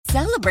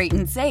Celebrate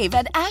and save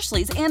at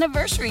Ashley's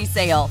Anniversary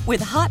Sale.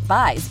 With Hot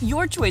Buys,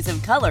 your choice of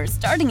colors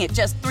starting at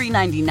just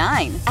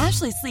 $3.99.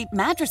 Ashley Sleep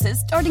mattresses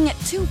starting at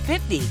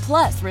 $2.50.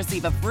 Plus,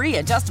 receive a free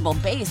adjustable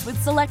base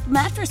with select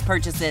mattress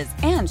purchases.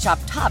 And shop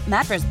top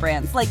mattress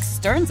brands like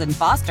Stearns &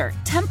 Foster,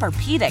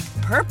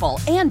 Tempur-Pedic, Purple,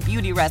 and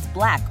Beautyrest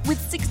Black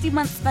with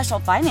 60-month special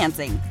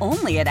financing.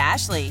 Only at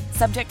Ashley.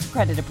 Subject to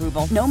credit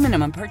approval. No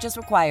minimum purchase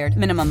required.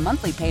 Minimum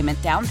monthly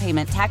payment, down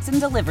payment, tax, and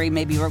delivery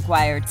may be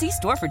required. See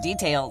store for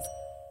details.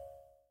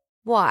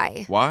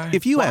 Why?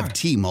 If you have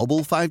T-Mobile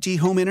 5G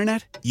home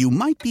internet, you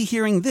might be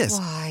hearing this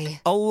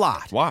a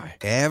lot. Why?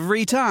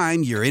 Every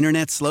time your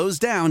internet slows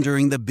down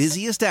during the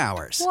busiest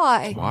hours.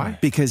 Why?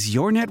 Because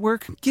your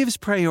network gives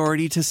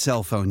priority to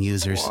cell phone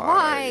users.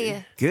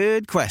 Why?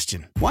 Good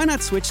question. Why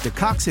not switch to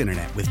Cox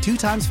Internet with 2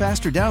 times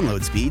faster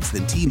download speeds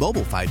than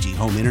T-Mobile 5G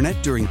home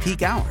internet during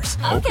peak hours?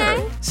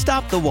 Okay.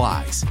 Stop the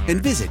whys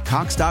and visit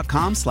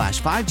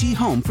cox.com/5G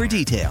home for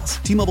details.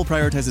 T-Mobile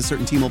prioritizes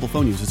certain T-Mobile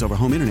phone users over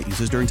home internet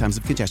users during times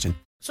of congestion.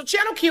 So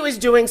Channel Q is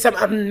doing some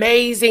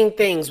amazing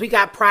things. We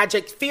got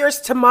Project Fierce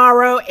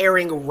tomorrow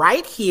airing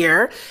right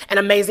here, an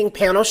amazing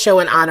panel show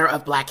in honor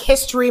of Black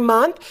History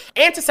Month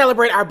and to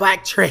celebrate our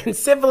Black trans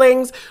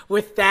siblings.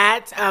 With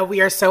that,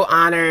 we are so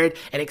honored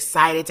and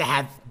excited to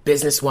have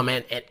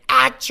businesswoman and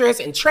actress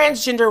and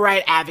transgender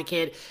right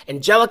advocate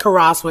Angelica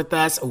Ross with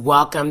us.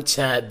 Welcome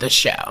to the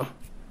show.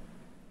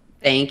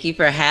 Thank you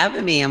for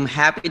having me. I'm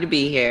happy to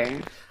be here.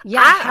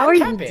 Yeah, how are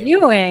you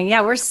doing? Yeah,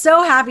 we're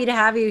so happy to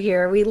have you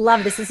here. We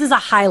love this. This is a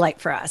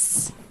highlight for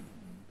us.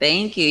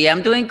 Thank you. Yeah,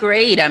 I'm doing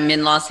great. I'm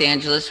in Los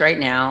Angeles right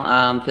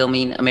now,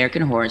 filming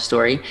American Horror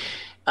Story.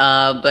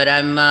 But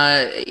I'm,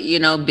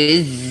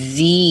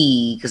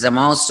 busy because I'm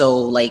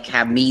also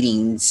have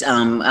meetings.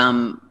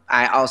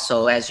 I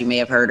also, as you may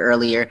have heard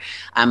earlier,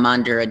 I'm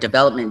under a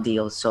development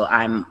deal. So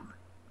I'm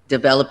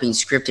developing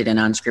scripted and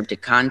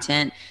unscripted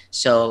content.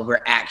 So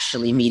we're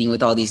actually meeting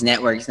with all these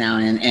networks now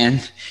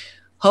and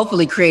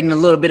hopefully creating a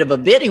little bit of a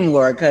bidding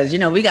war because,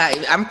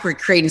 I'm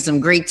creating some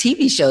great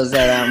TV shows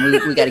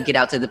that we got to get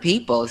out to the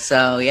people.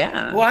 So,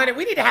 yeah. Well, honey,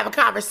 we need to have a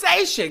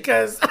conversation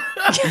because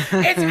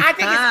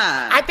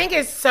I think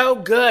it's so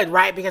good,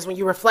 right? Because when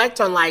you reflect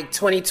on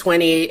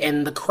 2020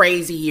 and the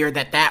crazy year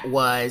that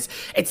was,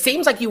 it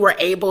seems like you were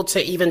able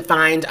to even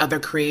find other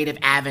creative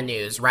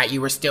avenues, right? You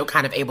were still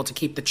kind of able to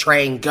keep the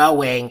train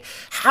going.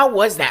 How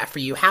was that for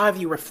you? How have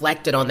you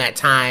reflected on that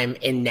time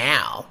and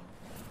now?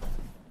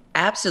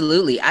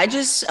 Absolutely. I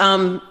just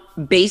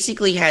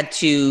basically had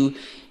to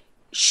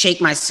shake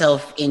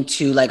myself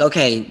into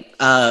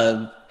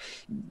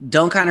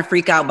don't kind of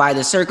freak out by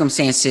the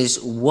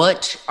circumstances.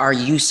 What are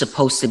you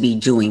supposed to be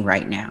doing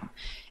right now?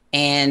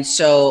 And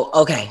so,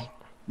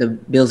 the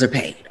bills are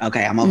paid.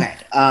 Okay, I'm okay.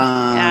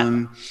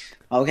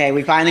 Okay,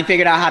 we finally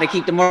figured out how to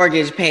keep the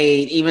mortgage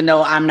paid, even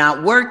though I'm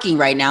not working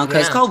right now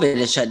because COVID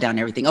has shut down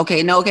everything.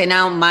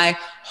 Now my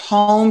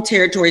home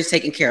territory is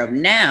taken care of.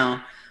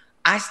 Now,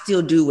 I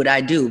still do what I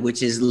do,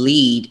 which is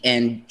lead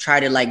and try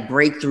to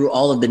break through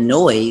all of the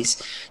noise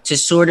to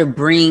sort of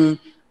bring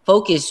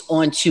focus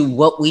onto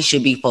what we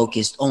should be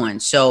focused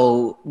on.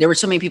 So there were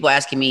so many people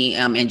asking me,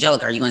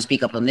 Angelica, are you going to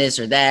speak up on this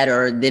or that?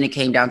 Or then it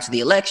came down to the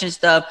election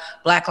stuff,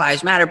 Black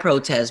Lives Matter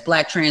protests,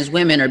 Black trans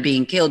women are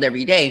being killed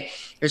every day.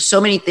 There's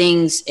so many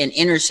things and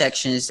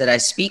intersections that I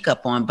speak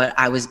up on, but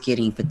I was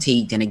getting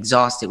fatigued and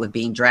exhausted with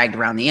being dragged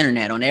around the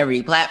internet on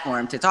every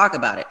platform to talk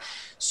about it.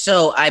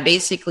 So I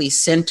basically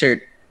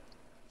centered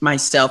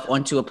myself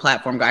onto a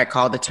platform I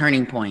call The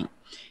Turning Point.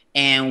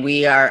 And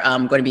we are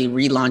going to be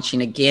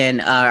relaunching again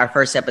our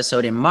first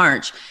episode in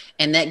March.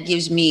 And that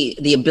gives me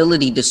the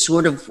ability to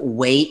sort of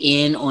weigh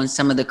in on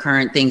some of the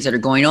current things that are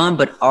going on,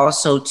 but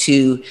also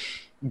to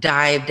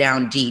dive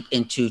down deep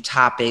into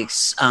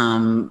topics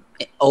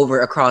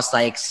across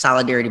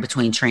solidarity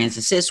between trans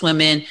and cis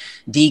women,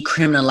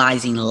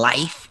 decriminalizing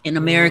life in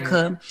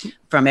America,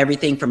 from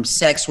everything from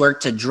sex work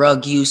to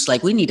drug use.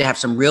 We need to have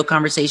some real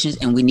conversations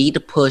and we need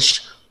to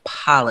push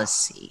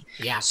policy.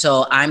 Yeah.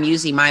 So I'm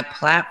using my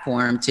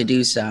platform to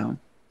do so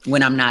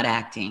when I'm not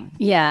acting.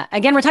 Yeah.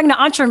 Again, we're talking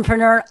to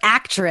entrepreneur,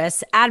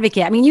 actress,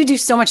 advocate. I mean, you do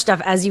so much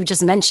stuff, as you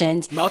just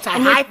mentioned.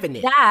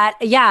 Multi-hyphenate.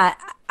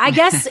 I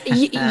guess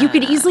you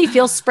could easily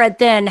feel spread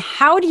thin.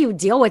 How do you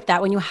deal with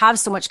that when you have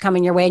so much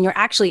coming your way and you're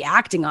actually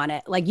acting on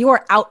it? You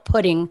are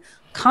outputting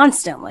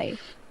constantly.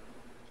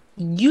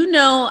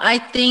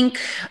 I think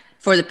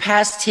for the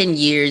past 10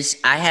 years,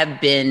 I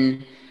have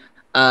been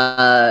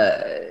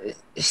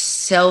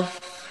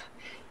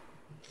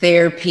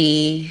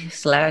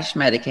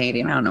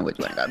self-therapy/medicating. I don't know which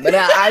one, but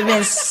I've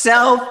been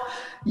so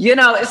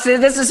this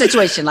is a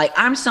situation.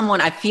 I'm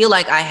someone, I feel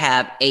like I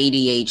have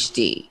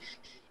ADHD.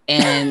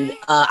 And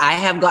I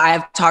have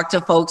talked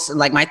to folks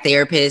like my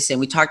therapist and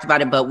we talked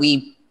about it, but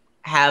we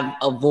have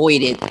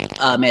avoided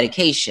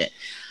medication.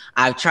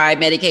 I've tried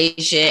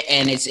medication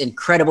and it's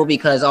incredible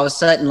because all of a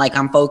sudden,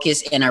 I'm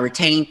focused and I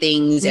retain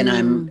things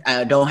and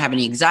I don't have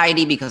any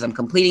anxiety because I'm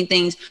completing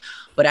things.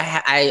 But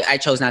I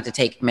chose not to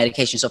take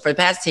medication. So for the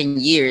past 10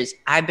 years,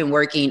 I've been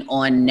working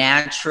on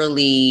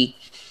naturally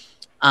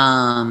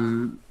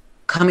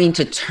coming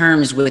to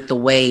terms with the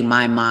way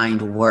my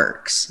mind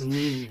works.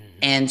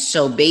 And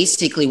so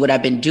basically what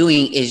I've been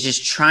doing is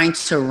just trying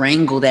to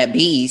wrangle that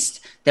beast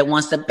that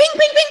wants to bing,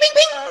 bing, bing, bing,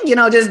 bing, you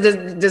know,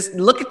 just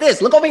look at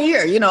this, look over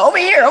here, you know, over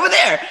here, over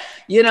there,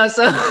 you know,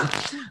 so.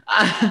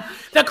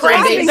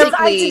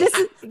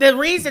 The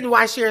reason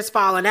why Shira's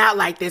falling out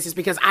like this is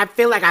because I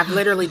feel like I've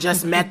literally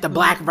just met the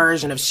black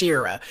version of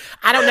Shira.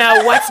 I don't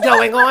know what's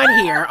going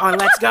on here on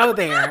Let's Go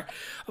There,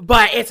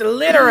 but it's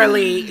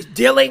literally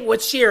dealing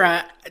with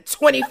Shira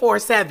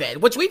 24/7,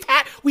 which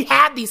we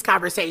had these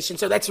conversations.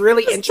 So that's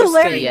really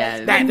interesting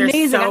that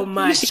there's so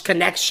much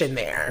connection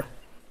there.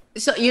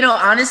 So, you know,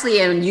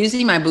 honestly, and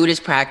using my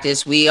Buddhist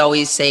practice, we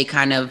always say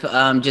kind of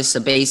just a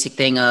basic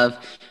thing of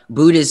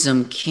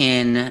Buddhism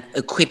can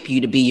equip you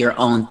to be your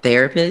own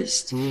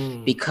therapist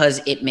because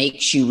it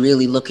makes you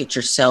really look at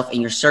yourself and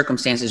your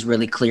circumstances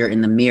really clear in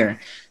the mirror.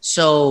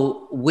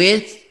 So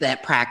with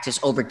that practice,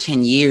 over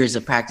 10 years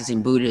of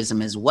practicing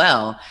Buddhism as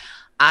well,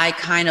 I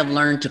kind of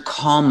learned to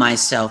calm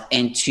myself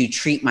and to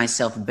treat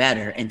myself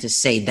better and to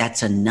say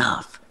that's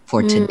enough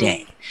for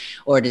today.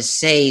 Or to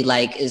say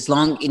like, as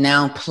long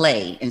now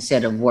play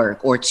instead of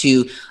work, or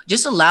to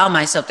just allow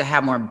myself to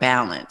have more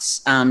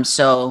balance.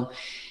 So,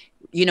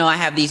 you know, I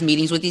have these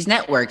meetings with these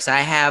networks.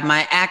 I have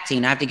my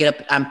acting. I have to get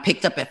up. I'm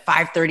picked up at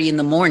 5:30 in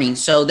the morning.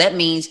 So that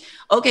means,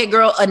 okay,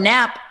 girl, a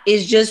nap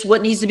is just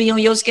what needs to be on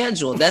your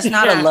schedule. That's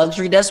not a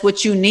luxury. That's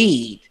what you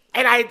need.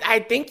 And I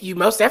think you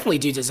most definitely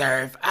do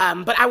deserve.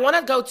 But I want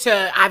to go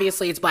to,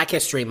 obviously, it's Black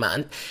History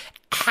Month.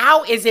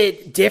 How is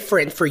it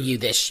different for you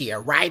this year,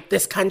 right?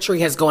 This country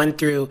has gone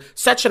through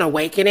such an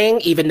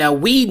awakening, even though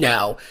we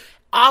know,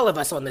 all of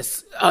us on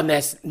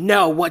this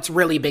know what's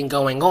really been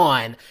going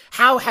on.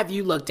 How have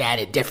you looked at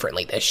it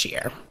differently this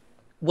year?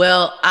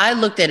 Well, I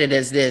looked at it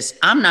as this.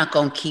 I'm not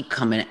going to keep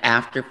coming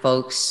after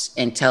folks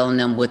and telling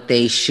them what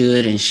they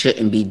should and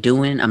shouldn't be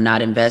doing. I'm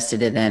not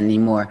invested in that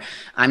anymore.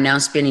 I'm now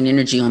spending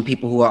energy on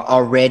people who are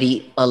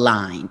already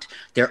aligned.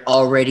 They're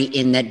already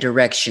in that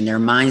direction. Their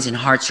minds and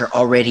hearts are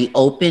already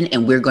open,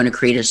 and we're going to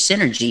create a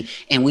synergy,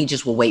 and we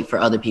just will wait for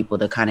other people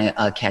to kind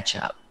of catch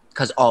up,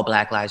 because all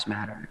Black lives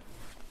matter.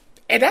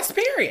 And that's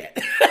period.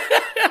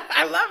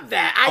 I love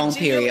that.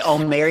 Period. Oh,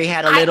 Mary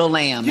had a little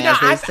lamb. You know,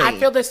 I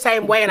feel the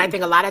same way. And I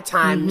think a lot of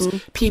times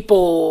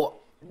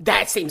people,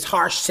 that seems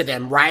harsh to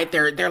them, right?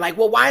 They're like,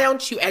 well, why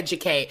don't you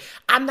educate?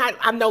 I'm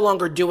no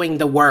longer doing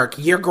the work.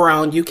 You're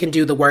grown. You can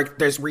do the work.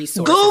 There's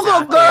resources.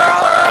 Google,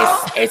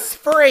 girl. It's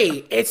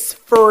free. It's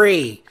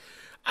free.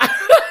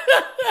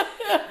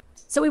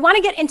 So we want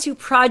to get into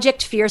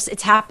Project Fierce.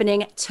 It's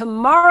happening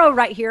tomorrow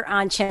right here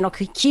on Channel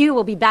Q.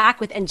 We'll be back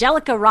with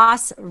Angelica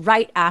Ross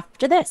right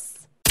after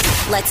this.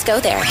 Let's Go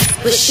There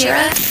with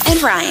Shira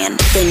and Ryan,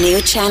 the new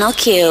Channel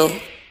Q.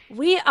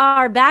 We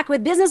are back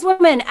with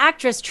businesswoman,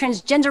 actress,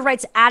 transgender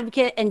rights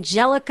advocate,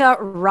 Angelica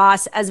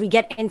Ross, as we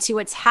get into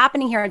what's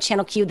happening here on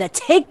Channel Q, the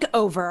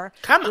takeover.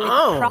 Come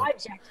on.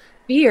 Project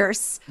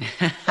Fierce.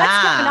 What's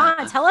going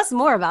on? Tell us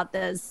more about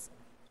this.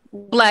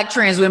 Black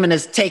trans women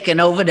is taking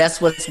over. That's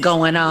what's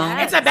going on.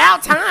 It's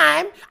about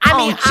time. I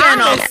mean,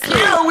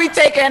 Channel, we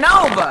taking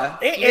over.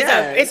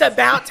 It's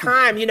about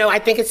time. You know, I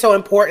think it's so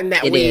important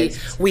that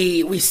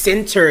we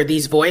center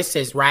these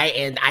voices, right?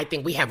 And I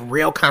think we have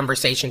real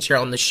conversations here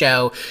on the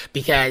show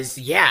because,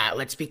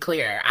 let's be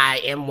clear. I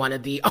am one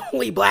of the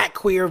only Black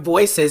queer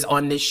voices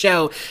on this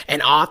show,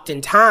 and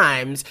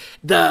oftentimes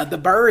the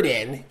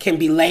burden can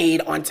be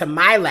laid onto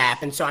my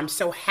lap. And so I'm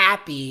so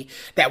happy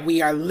that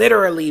we are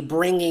literally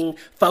bringing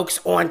folks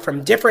on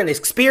from different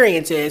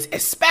experiences,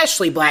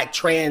 especially Black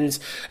trans,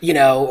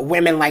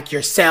 women like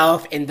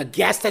yourself and the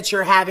guests that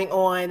you're having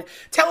on.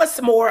 Tell us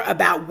more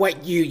about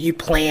what you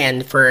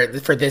planned for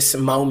this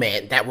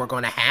moment that we're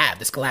going to have,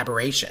 this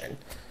collaboration.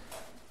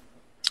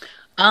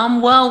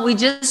 Well, we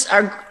just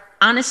are,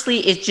 honestly,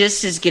 it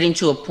just is getting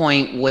to a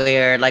point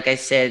where, like I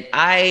said,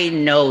 I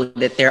know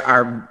that there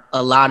are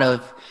a lot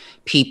of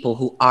people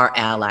who are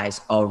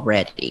allies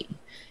already.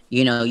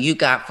 You know, you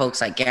got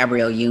folks like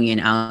Gabrielle Union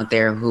out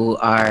there who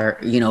are,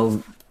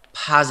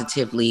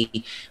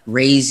 positively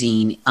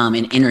raising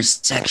an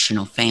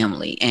intersectional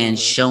family and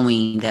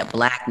showing that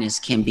Blackness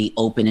can be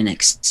open and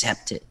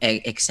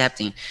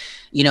accepting.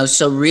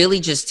 So really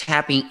just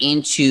tapping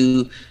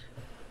into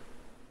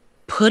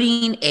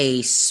putting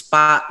a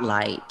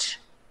spotlight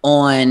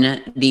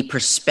on the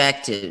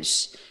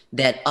perspectives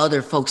that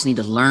other folks need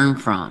to learn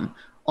from,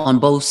 on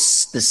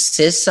both the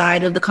cis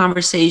side of the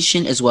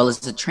conversation as well as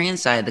the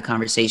trans side of the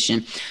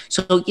conversation,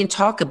 so we can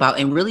talk about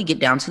and really get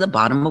down to the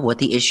bottom of what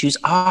the issues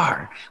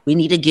are. We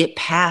need to get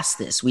past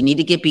this. We need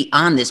to get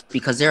beyond this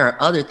because there are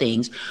other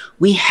things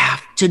we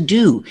have to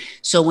do.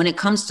 So when it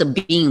comes to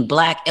being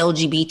Black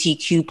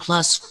LGBTQ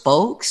plus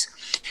folks,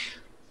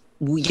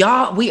 we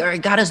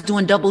got us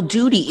doing double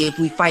duty if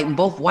we fight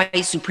both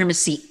white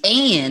supremacy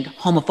and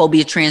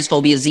homophobia,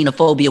 transphobia,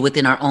 xenophobia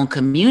within our own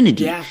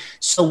community. Yeah.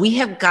 So we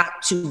have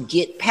got to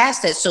get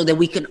past that so that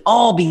we can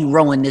all be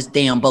rowing this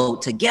damn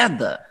boat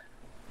together.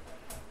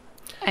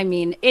 I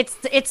mean,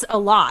 it's a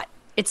lot.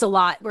 It's a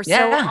lot. We're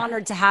so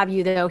honored to have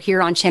you, though,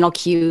 here on Channel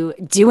Q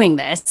doing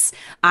this.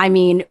 I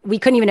mean, we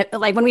couldn't even,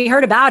 like, when we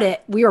heard about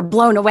it, we were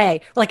blown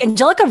away. We're like,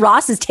 Angelica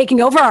Ross is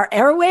taking over our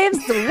airwaves?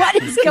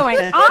 What is going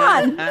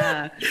on?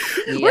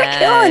 We're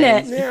killing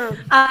it.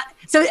 Yeah.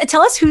 So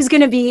tell us who's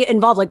going to be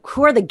involved. Like,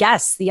 who are the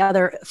guests, the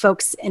other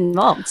folks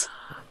involved?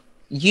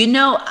 You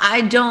know,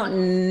 I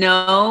don't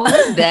know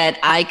that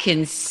I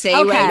can say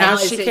right now.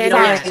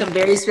 Some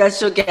very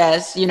special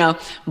guests, you know,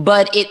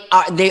 but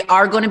they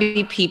are going to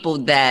be people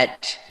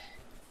that,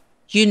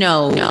 you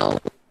know,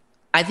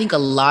 I think a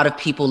lot of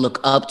people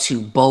look up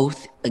to,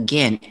 both,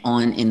 again,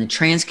 in the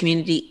trans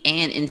community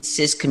and in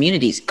cis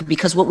communities,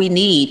 because what we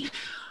need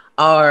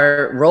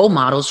are role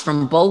models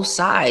from both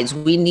sides.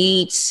 We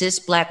need cis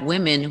Black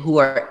women who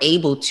are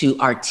able to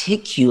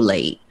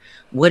articulate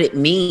what it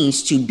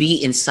means to be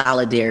in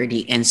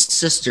solidarity and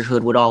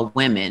sisterhood with all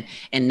women,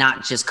 and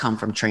not just come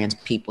from trans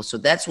people. So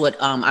that's what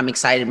I'm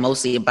excited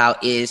mostly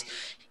about. Is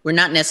we're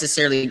not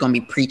necessarily going to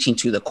be preaching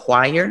to the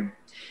choir.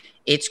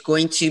 It's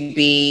going to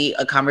be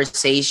a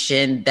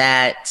conversation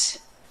that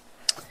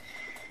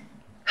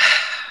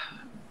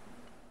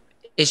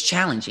is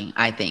challenging,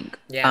 I think.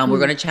 Yeah. We're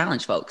going to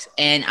challenge folks.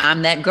 And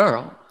I'm that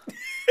girl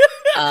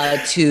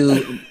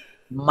to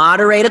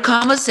moderate a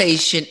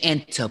conversation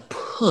and to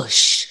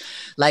push.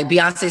 Like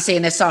Beyonce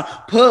saying that song,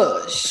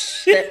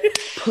 push.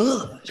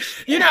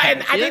 You know,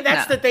 and I think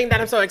that's the thing that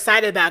I'm so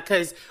excited about,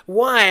 because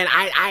one,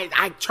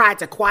 I tried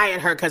to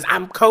quiet her because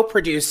I'm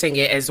co-producing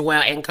it as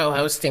well and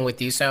co-hosting with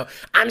you. So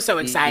I'm so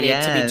excited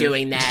to be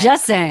doing that.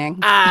 Just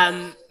saying.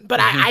 But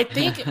I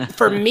think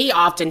for me,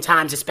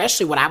 oftentimes,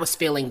 especially what I was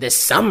feeling this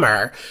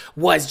summer,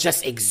 was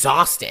just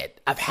exhausted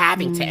of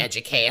having to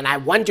educate. And I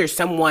wonder,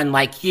 someone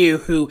like you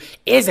who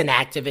is an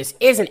activist,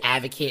 is an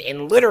advocate,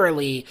 and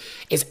literally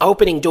is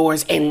opening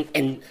doors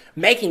and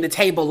making the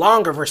table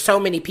longer for so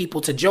many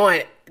people to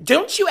join.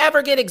 Don't you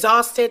ever get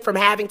exhausted from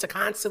having to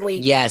constantly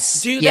do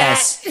that?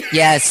 Yes.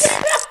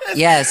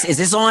 Is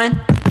this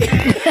on?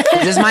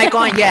 Is this mic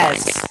on?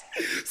 Yes.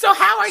 So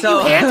how are you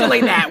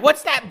handling that?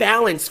 What's that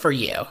balance for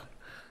you?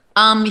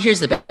 Here's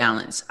the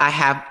balance. I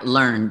have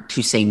learned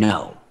to say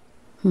no,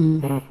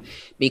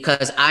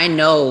 because I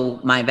know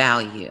my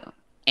value,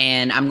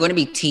 and I'm going to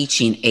be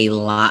teaching a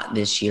lot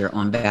this year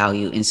on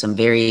value in some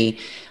very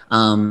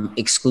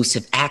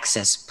exclusive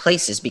access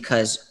places,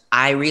 because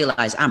I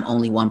realize I'm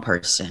only one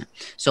person.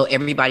 So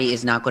everybody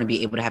is not going to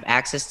be able to have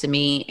access to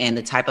me, and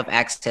the type of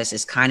access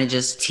is kind of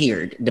just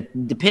tiered,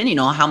 depending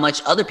on how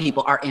much other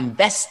people are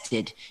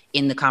invested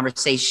in the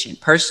conversation,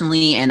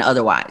 personally and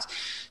otherwise.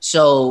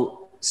 So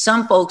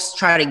some folks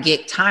try to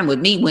get time with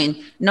me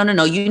when,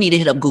 no, you need to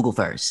hit up Google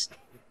first.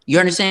 You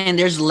understand?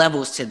 There's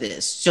levels to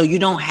this. So you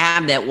don't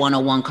have that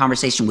one-on-one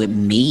conversation with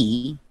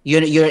me.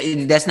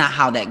 That's not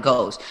how that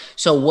goes.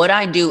 So what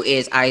I do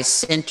is I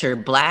center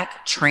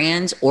Black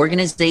trans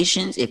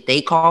organizations. If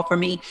they call for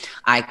me,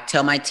 I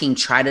tell my team,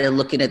 try to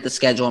look at the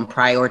schedule and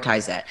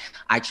prioritize that.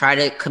 I try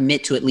to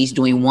commit to at least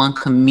doing one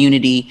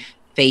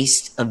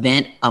community-based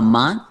event a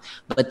month.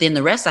 But then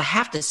the rest, I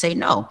have to say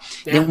no.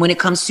 Yeah. Then when it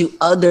comes to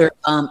other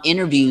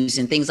interviews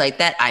and things like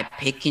that, I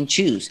pick and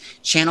choose.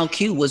 Channel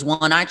Q was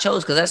one I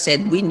chose because I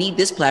said, we need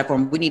this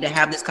platform. We need to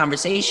have this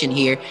conversation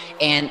here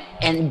and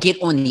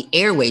get on the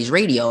airways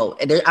radio.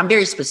 I'm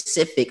very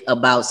specific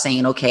about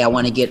saying, okay, I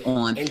want to get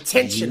on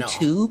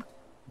YouTube.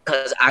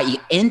 Because I'm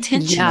in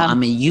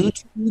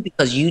YouTube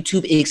because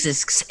YouTube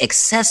is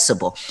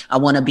accessible. I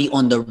want to be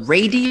on the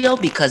radio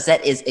because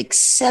that is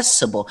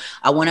accessible.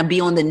 I want to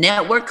be on the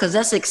network because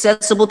that's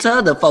accessible to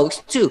other folks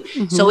too.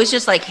 Mm-hmm. So it's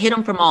just like hit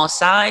them from all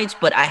sides,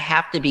 but I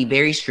have to be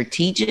very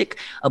strategic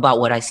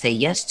about what I say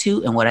yes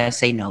to and what I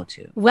say no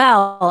to.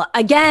 Well,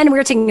 again,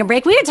 we're taking a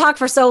break. We could talk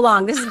for so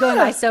long. This is going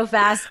by so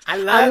fast. I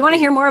love we want to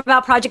hear more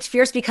about Project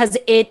Fierce because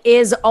it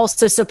is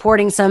also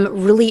supporting some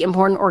really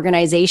important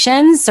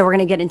organizations. So we're going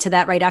to get into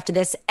that right after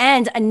this.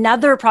 And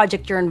another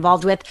project you're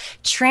involved with,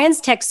 Trans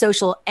Tech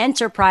Social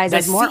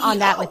Enterprises. More on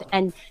that with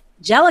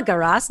Angelica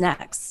Ross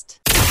next.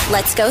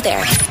 Let's go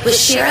there with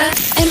Shira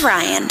and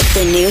Ryan,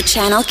 the new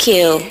Channel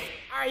Q. All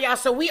right, y'all.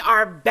 So we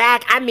are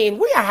back. I mean,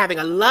 we are having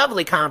a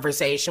lovely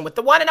conversation with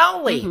the one and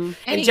only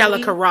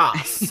Angelica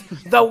Ross.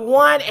 The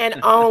one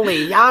and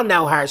only. Y'all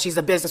know her. She's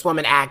a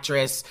businesswoman,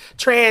 actress,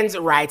 trans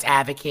rights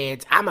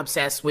advocate. I'm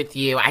obsessed with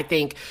you. I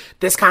think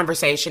this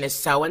conversation is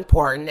so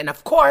important. And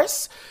of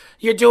course,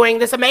 you're doing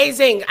this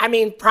amazing,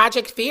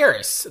 Project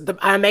Fierce, the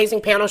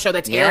amazing panel show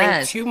that's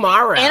airing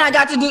tomorrow. And I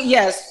got to do,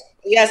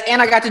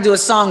 and I got to do a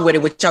song with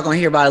it, which y'all gonna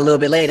hear about a little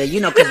bit later,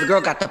 because the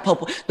girl got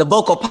the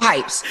vocal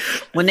pipes.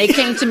 When they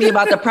came to me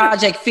about the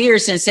Project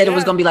Fierce and said it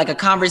was gonna be like a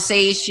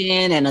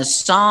conversation and a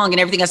song and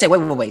everything, I said,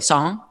 wait,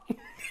 song?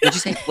 What'd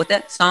you say? What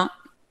that song?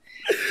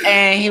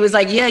 And he was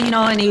like,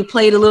 and he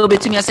played a little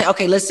bit to me. I said,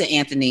 okay, listen,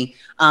 Anthony,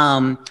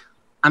 I'm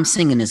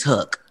singing this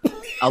hook.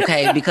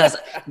 Okay, because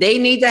they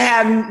need to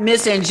have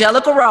Miss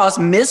Angelica Ross,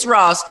 Miss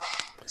Ross,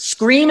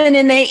 screaming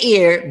in their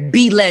ear,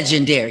 be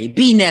legendary,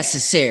 be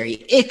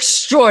necessary,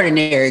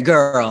 extraordinary,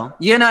 girl.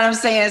 You know what I'm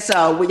saying?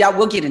 So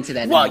we'll get into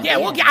that. Well, yeah,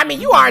 I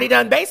mean, you already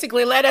done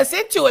basically led us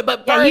into it,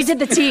 but first, you did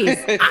the tease.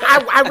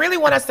 I really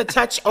want us to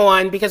touch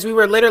on, because we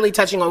were literally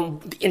touching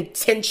on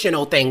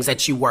intentional things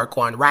that you work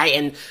on, right?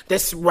 And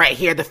this right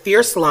here, the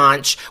Fierce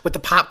launch with the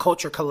Pop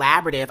Culture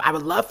Collaborative, I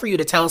would love for you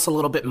to tell us a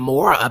little bit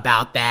more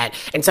about that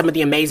and some of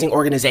the amazing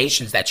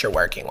organizations that you're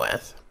working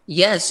with.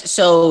 Yes.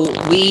 So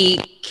we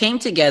came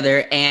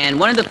together, and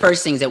one of the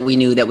first things that we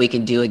knew that we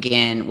could do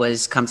again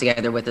was come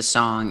together with a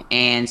song.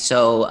 And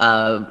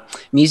so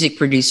music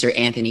producer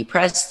Anthony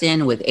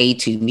Preston with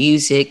A2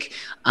 Music,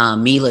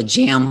 Mila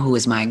Jam, who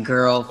is my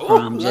girl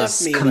from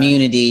just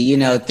community, you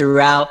know,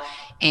 throughout,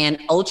 and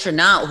Ultra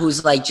Now,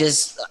 who's like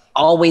just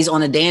always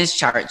on the dance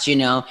charts, you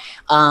know.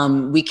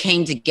 We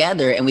came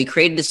together and we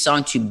created this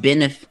song to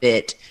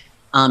benefit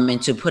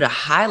and to put a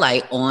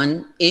highlight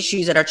on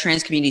issues that our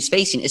trans community is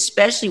facing,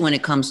 especially when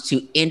it comes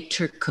to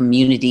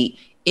inter-community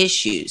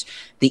issues,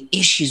 the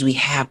issues we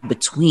have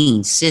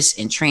between cis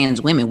and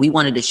trans women. We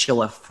wanted to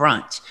show a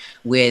front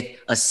with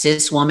a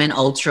cis woman,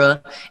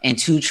 Ultra, and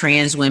 2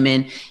 trans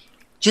women.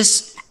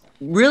 Just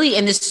really,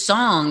 in this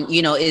song,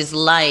 you know, is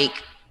like,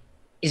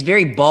 it's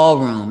very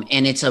ballroom,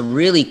 and it's a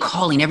really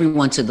calling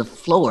everyone to the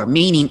floor,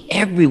 meaning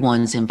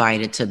everyone's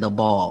invited to the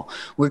ball.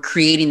 We're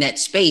creating that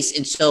space.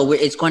 And so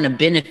it's going to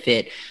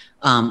benefit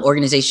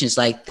organizations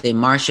like the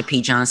Marsha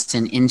P.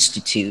 Johnson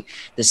Institute,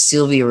 the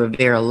Sylvia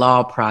Rivera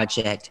Law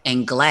Project,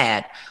 and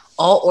GLAAD,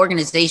 all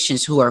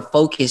organizations who are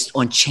focused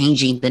on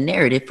changing the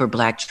narrative for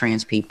Black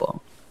trans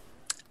people.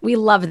 We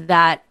love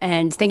that.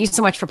 And thank you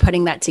so much for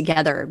putting that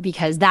together,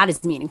 because that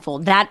is meaningful.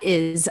 That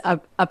is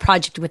a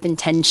project with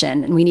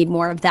intention, and we need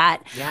more of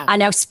that. Yeah.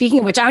 Now, speaking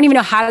of which, I don't even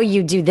know how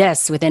you do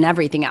this within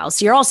everything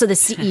else. You're also the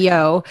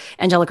CEO,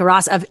 Angelica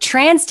Ross, of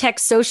Trans Tech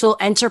Social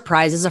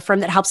Enterprises, a firm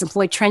that helps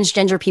employ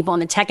transgender people in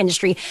the tech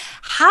industry.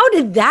 How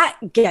did that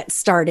get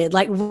started?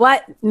 Like,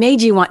 what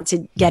made you want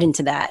to get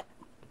into that?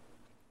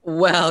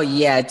 Well,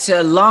 yeah, it's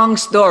a long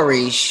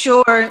story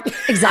short.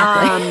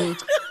 Exactly.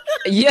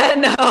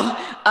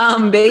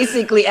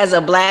 Basically, as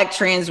a Black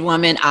trans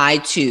woman, I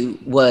too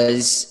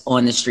was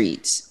on the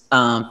streets,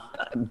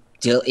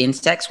 in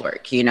sex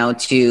work, you know,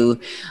 to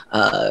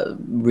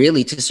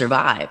really to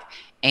survive.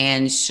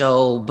 And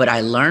so, but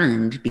I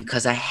learned,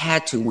 because I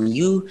had to, when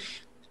you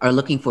are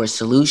looking for a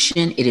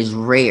solution, it is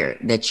rare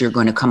that you're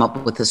going to come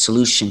up with a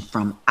solution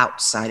from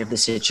outside of the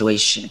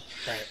situation.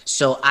 Right.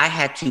 So I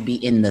had to be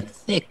in the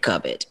thick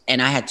of it,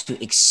 and I had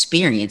to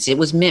experience. It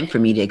was meant for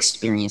me to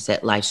experience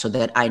that life so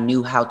that I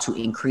knew how to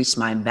increase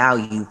my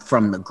value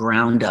from the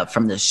ground up,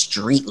 from the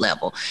street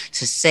level,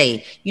 to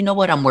say, you know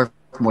what, I'm worth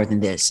more than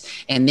this.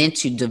 And then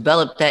to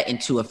develop that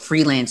into a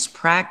freelance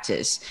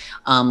practice,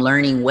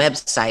 learning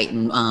website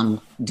and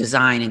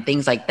design and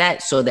things like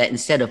that, so that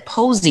instead of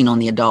posing on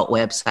the adult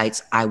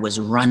websites, I was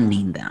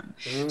running them.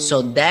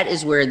 So that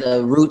is where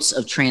the roots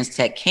of trans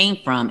tech came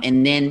from.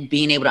 And then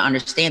being able to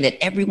understand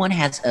that everyone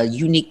has a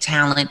unique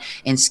talent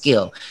and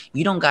skill.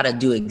 You don't got to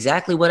do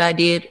exactly what I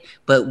did,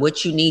 but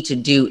what you need to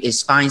do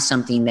is find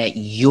something that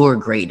you're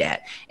great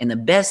at. And the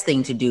best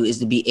thing to do is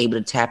to be able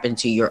to tap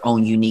into your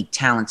own unique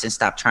talents and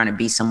stop trying to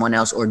be someone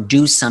else or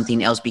do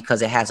something else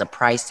because it has a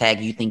price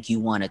tag you think you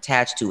want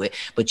attached to it,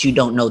 but you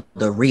don't know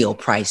the real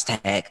price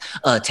tag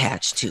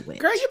attached to it.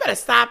 Girl, you better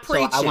stop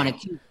preaching. So I want to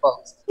keep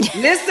folks.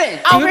 Listen,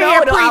 over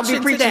here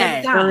preaching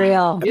today. For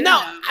real.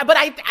 No, but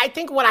I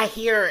think what I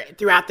hear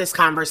throughout this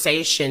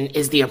conversation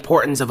is the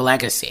importance of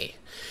legacy.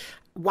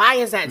 Why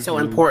is that so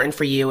important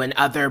for you and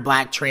other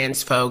Black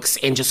trans folks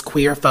and just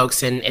queer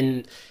folks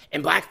and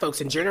Black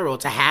folks in general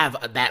to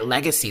have that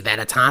legacy, that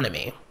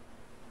autonomy?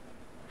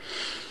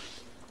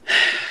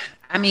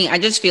 I mean, I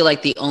just feel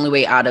like the only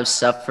way out of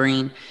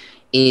suffering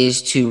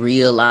is to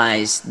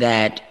realize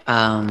that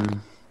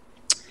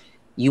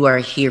you are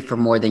here for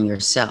more than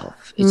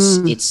yourself.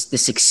 It's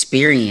this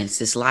experience,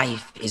 this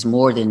life is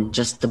more than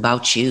just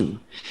about you.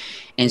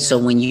 And so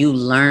when you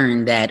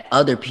learn that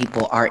other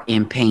people are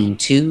in pain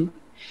too,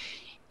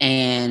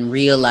 and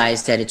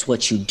realize that it's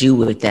what you do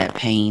with that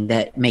pain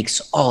that makes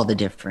all the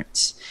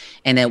difference,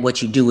 and that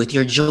what you do with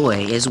your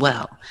joy as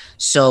well.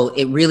 So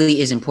it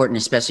really is important,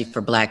 especially for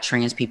Black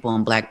trans people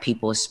and Black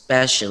people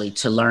especially,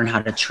 to learn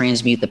how to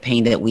transmute the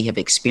pain that we have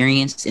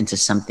experienced into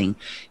something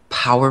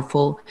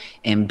powerful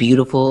and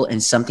beautiful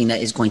and something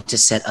that is going to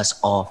set us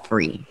all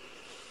free.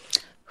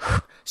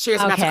 She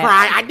was about to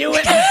cry. I knew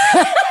it.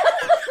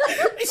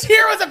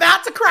 Shira was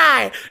about to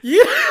cry. I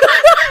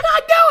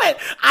knew it.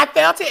 I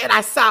felt it and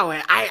I saw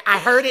it. I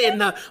heard it in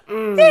the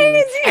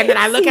and then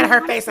I look at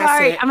her face and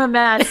I said, I'm a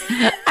mess.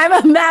 I'm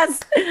a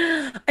mess.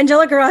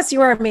 Angelica Ross,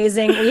 you are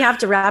amazing. We have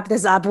to wrap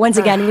this up. Once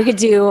again, we could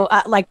do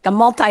like a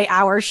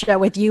multi-hour show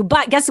with you.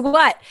 But guess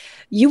what?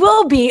 You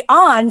will be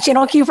on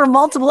Channel Q for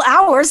multiple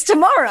hours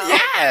tomorrow.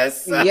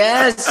 Yes.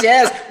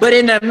 Yes. But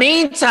in the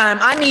meantime,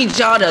 I need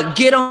y'all to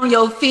get on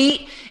your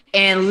feet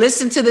and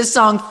listen to this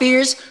song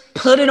Fierce.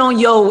 Put it on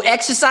your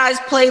exercise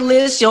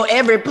playlist, your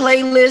every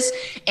playlist,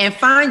 and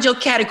find your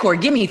category.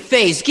 Give me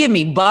face, give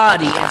me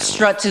body, and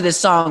strut to this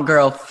song,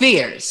 girl.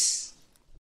 Fierce.